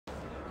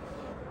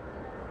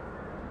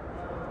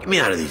Get me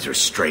out of these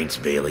restraints,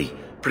 Bailey.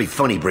 Pretty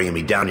funny bringing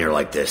me down here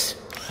like this.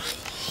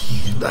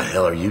 The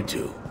hell are you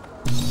two?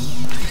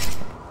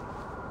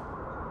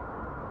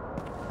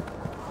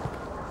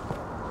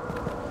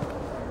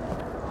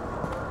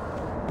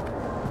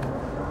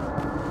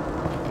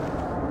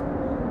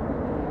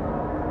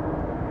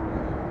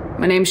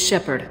 My name's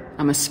Shepard.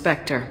 I'm a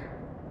Spectre.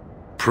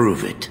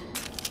 Prove it.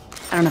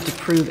 I don't have to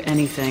prove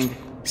anything.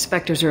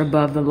 Spectres are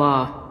above the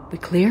law. We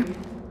clear?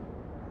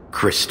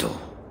 Crystal.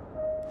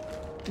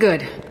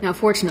 Good. Now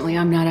fortunately,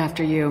 I'm not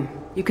after you.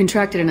 You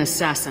contracted an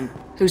assassin.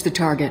 Who's the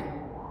target?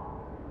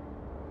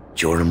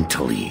 Jordan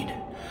Talid.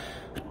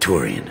 A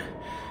Turian.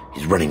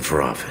 He's running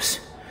for office.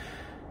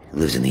 He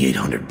lives in the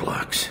 800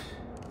 blocks.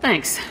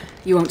 Thanks.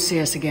 You won't see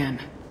us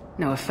again.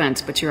 No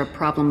offense, but you're a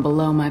problem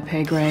below my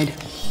pay grade.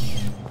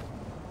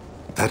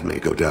 That may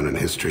go down in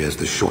history as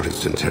the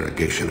shortest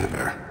interrogation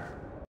ever.